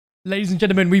Ladies and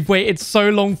gentlemen, we've waited so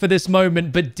long for this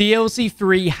moment, but DLC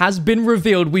 3 has been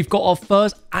revealed. We've got our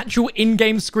first actual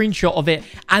in-game screenshot of it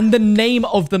and the name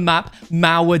of the map,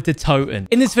 Mauer Der Toten.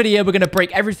 In this video, we're going to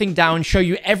break everything down, show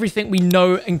you everything we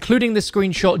know, including the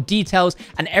screenshot details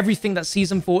and everything that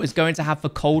Season 4 is going to have for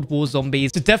Cold War zombies.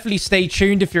 So definitely stay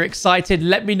tuned if you're excited.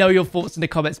 Let me know your thoughts in the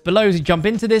comments below as you jump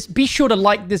into this. Be sure to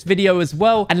like this video as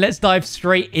well, and let's dive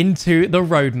straight into the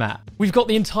roadmap. We've got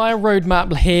the entire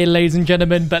roadmap here, ladies and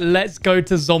gentlemen, but let's go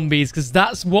to zombies because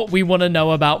that's what we want to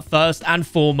know about first and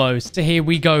foremost. So here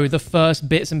we go, the first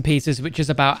bits and pieces, which is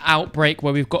about Outbreak,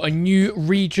 where we've got a new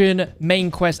region,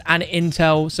 main quest, and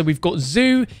intel. So we've got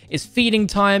Zoo, it's feeding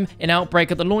time in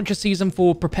Outbreak. At the launch of Season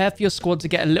 4, prepare for your squad to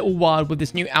get a little wild with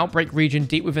this new Outbreak region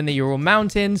deep within the Ural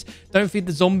Mountains. Don't feed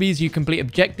the zombies, you complete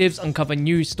objectives, uncover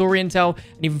new story intel,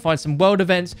 and even find some world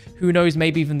events. Who knows,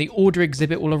 maybe even the Order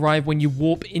exhibit will arrive when you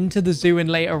warp into the Zoo in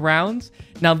later rounds.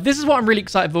 Now, this is what I'm really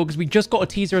excited for because we just got a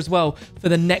teaser as well for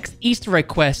the next Easter egg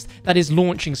quest that is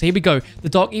launching. So here we go. The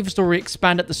Dark Aether story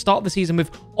expand at the start of the season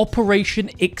with Operation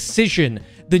Excision,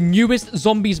 the newest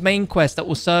zombies main quest that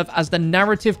will serve as the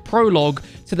narrative prologue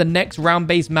to the next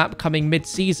round-based map coming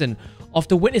mid-season.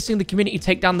 After witnessing the community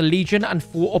take down the Legion and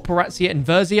fought Operatsia in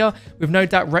Verzia, with no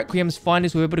doubt Requiem's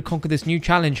finest were able to conquer this new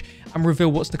challenge and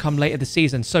reveal what's to come later this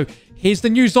season. So here's the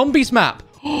new zombies map.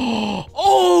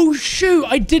 Oh, shoot.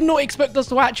 I did not expect us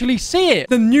to actually see it.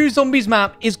 The new zombies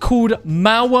map is called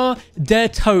Mauer Der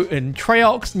Toten,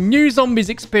 Treyarch's new zombies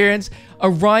experience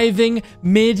arriving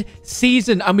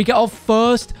mid-season. And we get our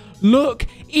first look.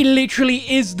 It literally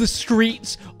is the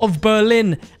streets of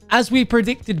Berlin, as we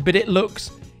predicted, but it looks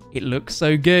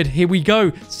so good. Here we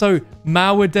go. So,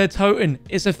 Mauer Der Toten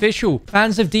is official.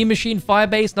 Fans of Maschine,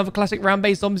 Firebase, another classic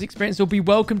round-based zombies experience will be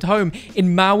welcomed home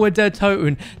in Mauer Der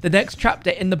Toten, the next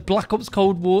chapter in the Black Ops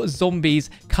Cold War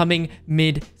zombies coming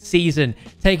mid-season.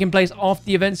 Taking place after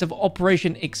the events of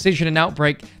Operation Excision and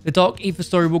Outbreak, the Dark Aether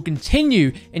story will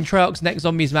continue in Treyarch's next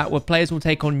zombies map, where players will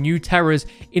take on new terrors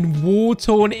in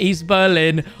war-torn East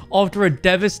Berlin after a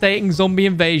devastating zombie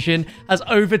invasion has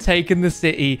overtaken the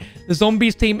city. The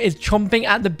zombies team is chomping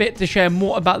at the bit to share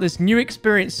more about this new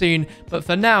experience soon, but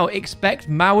for now, expect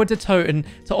Mauer Der Toten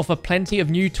to offer plenty of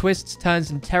new twists,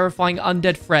 turns, and terrifying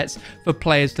undead threats for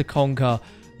players to conquer.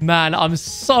 Man, I'm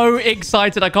so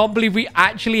excited. I can't believe we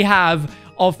actually have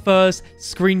our first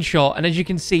screenshot, and as you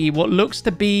can see, what looks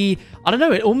to be, I don't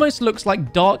know, it almost looks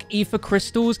like Dark Aether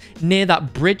crystals near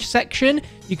that bridge section.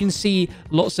 You can see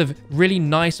lots of really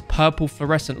nice purple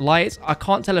fluorescent lights. I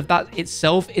can't tell if that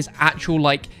itself is actual,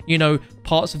 like, you know,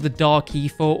 parts of the Dark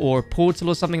Aether or a portal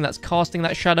or something that's casting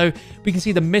that shadow. We can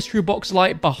see the mystery box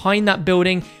light behind that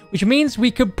building, which means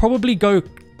we could probably go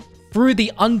through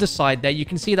the underside there. You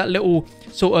can see that little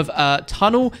sort of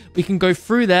tunnel. We can go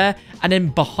through there, and then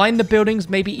behind the buildings,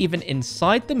 maybe even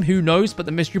inside them, who knows, but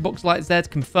the mystery box light's there to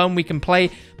confirm we can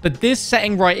play. But this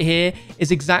setting right here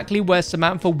is exactly where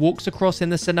Samantha walks across in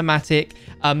the cinematic,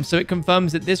 so it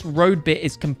confirms that this road bit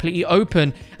is completely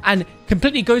open and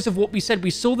completely goes with what we said. We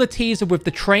saw the teaser with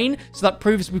the train, so that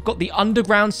proves we've got the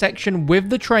underground section with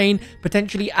the train,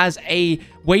 potentially as a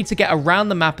way to get around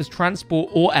the map as transport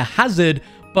or a hazard.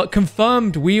 But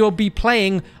confirmed, we will be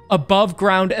playing above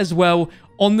ground as well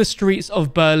on the streets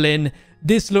of Berlin.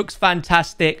 This looks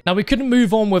fantastic. Now, we couldn't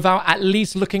move on without at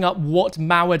least looking up what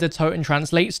Mauer Der Toten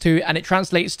translates to, and it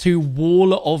translates to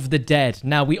Wall of the Dead.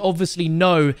 Now, we obviously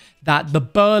know that the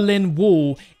Berlin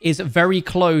Wall is very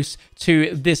close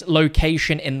to this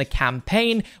location in the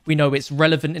campaign. We know it's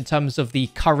relevant in terms of the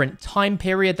current time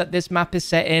period that this map is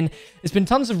set in. There's been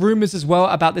tons of rumors as well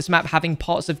about this map having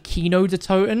parts of Kino Der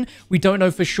Toten. We don't know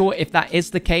for sure if that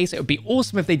is the case. It would be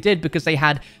awesome if they did, because they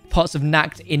had parts of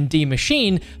Nacht in Die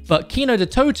Maschine, but Kino Der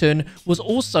Toten was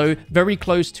also very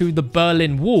close to the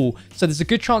Berlin Wall. So there's a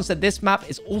good chance that this map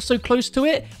is also close to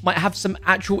it, might have some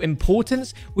actual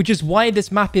importance, which is why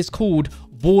this map is called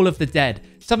Wall of the Dead.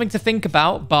 Something to think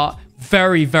about, but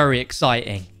very, very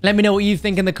exciting. Let me know what you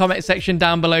think in the comment section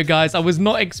down below, guys. I was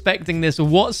not expecting this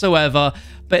whatsoever,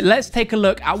 but let's take a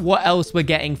look at what else we're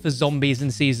getting for zombies in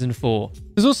Season 4.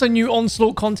 There's also new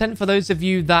Onslaught content for those of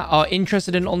you that are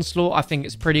interested in Onslaught. I think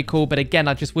it's pretty cool, but again,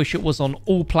 I just wish it was on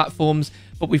all platforms.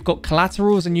 But we've got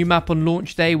Collaterals, a new map on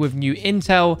launch day with new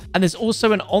intel, and there's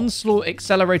also an Onslaught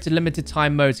accelerated limited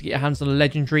time mode to get your hands on a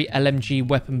legendary LMG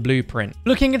weapon blueprint.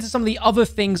 Looking into some of the other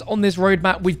things on this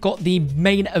roadmap, we've got the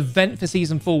main event for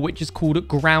Season 4, which is called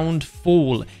Ground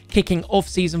Fall. Kicking off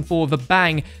Season 4 with a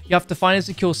bang, you have to find and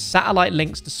secure satellite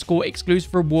links to score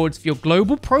exclusive rewards for your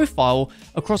global profile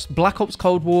across Black Ops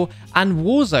Cold War and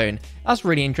Warzone. That's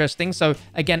really interesting. So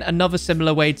again, another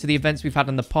similar way to the events we've had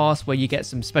in the past where you get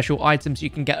some special items you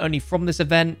can get only from this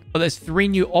event. But there's 3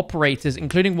 new operators,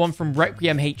 including one from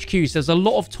Requiem HQ. So there's a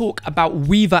lot of talk about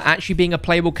Weaver actually being a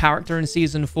playable character in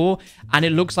Season 4, and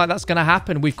it looks like that's going to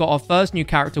happen. We've got our first new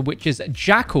character, which is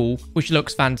Jackal, which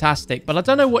looks fantastic. But I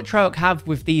don't know what Treyarch have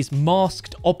with these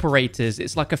masked operators.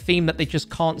 It's like a theme that they just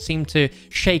can't seem to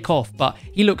shake off, but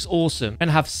he looks awesome.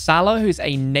 And have Salah, who's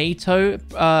a NATO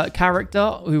character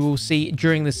who we'll see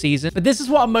during the season. But this is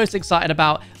what I'm most excited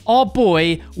about. Our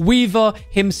boy Weaver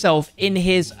himself in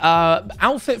his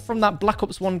outfit from that Black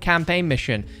Ops 1 campaign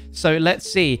mission. So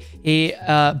let's see. He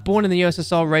born in the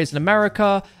USSR, raised in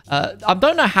America. I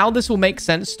don't know how this will make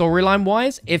sense storyline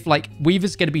wise if like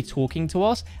Weaver's going to be talking to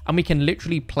us and we can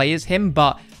literally play as him,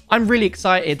 but I'm really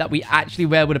excited that we actually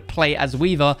were able to play as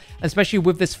Weaver, especially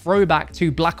with this throwback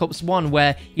to Black Ops 1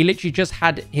 where he literally just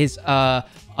had his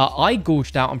eye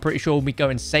gouged out, I'm pretty sure, when we go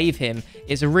and save him.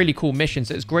 It's a really cool mission,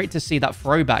 so it's great to see that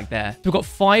throwback there. We've got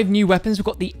 5 new weapons. We've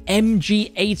got the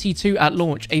MG82 at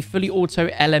launch, a fully auto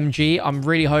LMG. I'm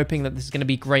really hoping that this is going to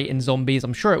be great in zombies.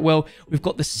 I'm sure it will. We've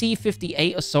got the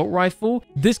C58 assault rifle.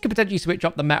 This could potentially switch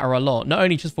up the meta a lot, not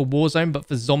only just for Warzone, but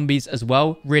for zombies as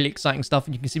well. Really exciting stuff.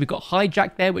 And you can see we've got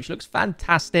Hijack there, which looks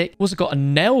fantastic. We've also got a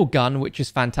nail gun, which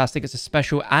is fantastic. It's a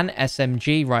special and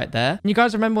SMG right there. And you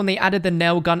guys remember when they added the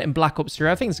nail gun in Black Ops 3?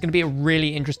 I think it's going to be a really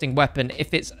interesting weapon.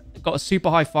 If it's got a super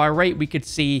high fire rate, we could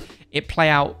see it play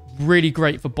out really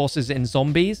great for bosses in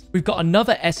zombies. We've got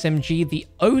another SMG, the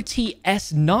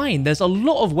OTS-9. There's a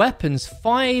lot of weapons,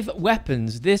 5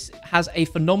 weapons. This has a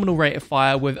phenomenal rate of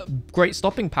fire with great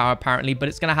stopping power apparently, but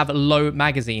it's going to have a low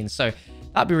magazine. So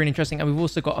that'd be really interesting. And we've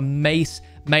also got a mace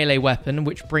melee weapon,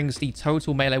 which brings the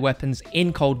total melee weapons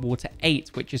in Cold War to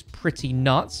 8, which is pretty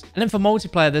nuts. And then for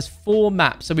multiplayer, there's 4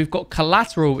 maps. So we've got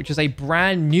Collateral, which is a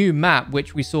brand new map,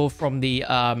 which we saw from the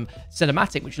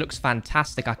cinematic, which looks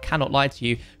fantastic. I cannot lie to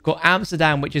you. We've got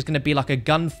Amsterdam, which is going to be like a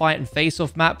gunfight and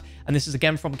face-off map. And this is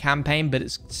again from campaign, but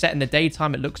it's set in the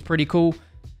daytime. It looks pretty cool.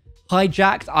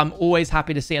 Hijacked, I'm always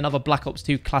happy to see another Black Ops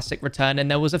 2 classic return, and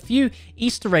there was a few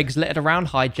Easter eggs littered around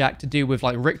Hijacked to do with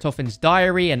like Richtofen's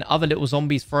diary and other little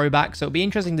zombies throwbacks, so it'll be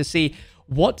interesting to see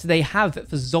what they have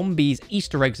for zombies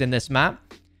Easter eggs in this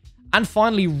map. And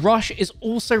finally, Rush is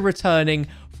also returning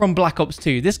from Black Ops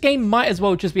 2. This game might as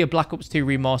well just be a Black Ops 2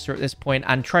 remaster at this point,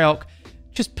 and Treyarch,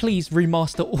 just please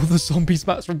remaster all the zombies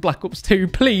maps from Black Ops 2,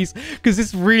 please, because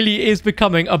this really is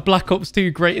becoming a Black Ops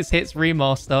 2 greatest hits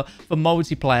remaster for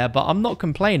multiplayer, but I'm not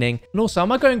complaining. And also,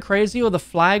 am I going crazy, or the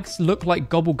flags look like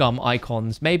gobblegum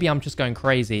icons? Maybe I'm just going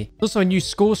crazy. Also, a new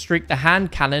score streak, the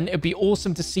hand cannon. It'd be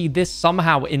awesome to see this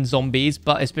somehow in zombies,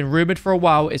 but it's been rumored for a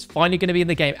while. It's finally going to be in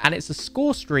the game, and it's a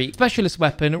score streak specialist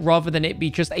weapon rather than it be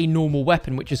just a normal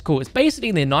weapon, which is cool. It's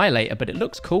basically the Annihilator, but it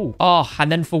looks cool. Oh,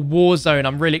 and then for Warzone,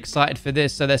 I'm really excited for this.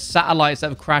 So there's satellites that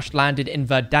have crash landed in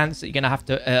Verdansk that you're going to have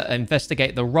to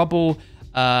investigate the rubble.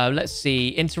 Let's see,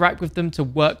 interact with them to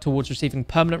work towards receiving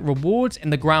permanent rewards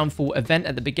in the Groundfall event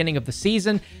at the beginning of the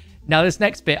season. Now, this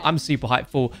next bit I'm super hyped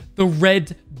for. The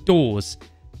red doors.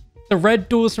 The red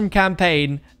doors from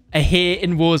campaign are here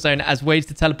in Warzone as ways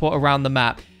to teleport around the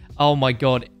map. Oh my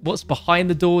god. What's behind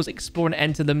the doors? Explore and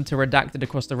enter them to Redacted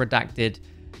across the Redacted.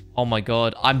 Oh my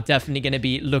god. I'm definitely going to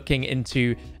be looking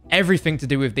into everything to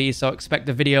do with these, so expect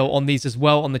a video on these as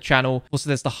well on the channel. Also,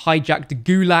 there's the hijacked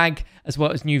gulag, as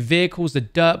well as new vehicles, the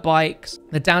dirt bikes.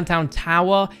 The downtown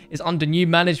tower is under new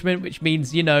management, which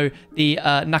means, you know, the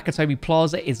Nakatomi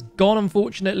Plaza is gone,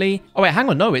 unfortunately. Oh wait, hang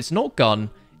on, no, it's not gone.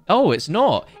 Oh, it's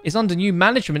not. It's under new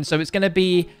management, so it's going to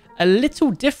be a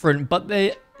little different, but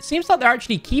it seems like they're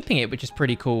actually keeping it, which is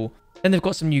pretty cool. Then they've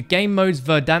got some new game modes,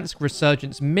 Verdansk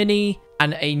Resurgence Mini,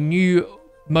 and a new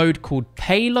mode called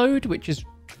Payload, which is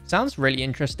sounds really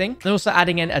interesting. They're also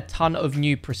adding in a ton of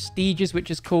new prestiges,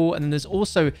 which is cool. And then there's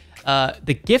also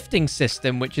the gifting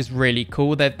system, which is really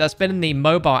cool. That's been in the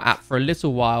mobile app for a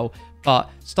little while, but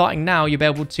starting now, you'll be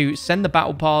able to send the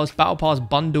battle pass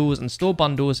bundles, and store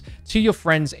bundles to your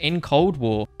friends in Cold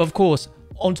War. Of course,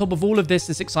 on top of all of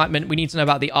this excitement, we need to know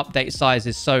about the update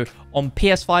sizes. So On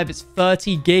PS5, it's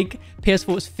 30 gig.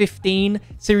 PS4 is 15,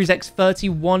 Series X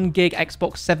 31 gig,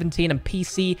 Xbox 17, and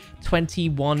PC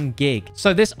 21 gig.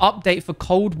 So this update for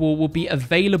Cold War will be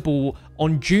available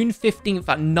on June 15th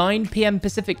at 9 p.m.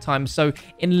 Pacific time. So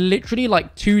in literally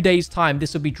like 2 days time,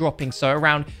 this will be dropping. So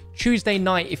around Tuesday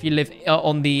night if you live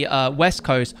on the West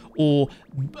Coast, or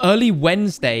early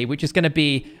Wednesday, which is going to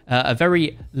be a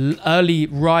very early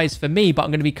rise for me, but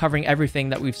I'm going to be covering everything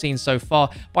that we've seen so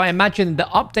far. But I imagine the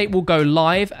update will go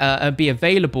live and be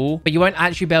available, but you won't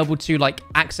actually be able to like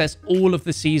access all of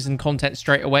the season content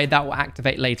straight away. That will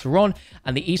activate later on,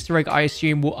 and the Easter egg, I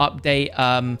assume, will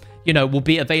update you know, will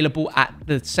be available at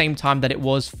the same time that it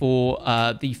was for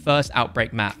the first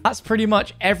Outbreak map. That's pretty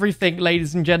much everything,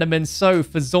 ladies and gentlemen. So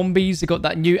for zombies, we got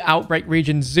that new Outbreak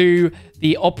region zoo,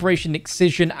 the Operation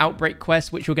Excision Outbreak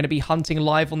quest, which we're going to be hunting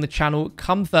live on the channel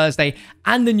come Thursday,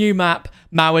 and the new map,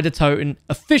 Mauer Der Toten,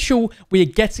 official. We are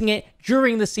getting it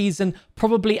during the season,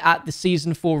 probably at the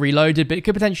Season 4 Reloaded, but it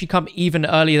could potentially come even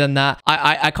earlier than that.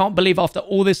 I can't believe after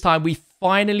all this time, we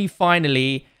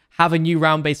finally have a new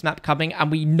round-based map coming,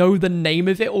 and we know the name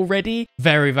of it already.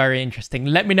 Very, very interesting.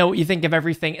 Let me know what you think of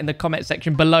everything in the comment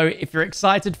section below. If you're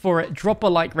excited for it, drop a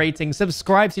like rating,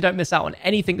 subscribe so you don't miss out on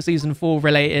anything Season 4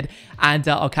 related, and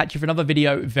I'll catch you for another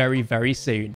video very, very soon.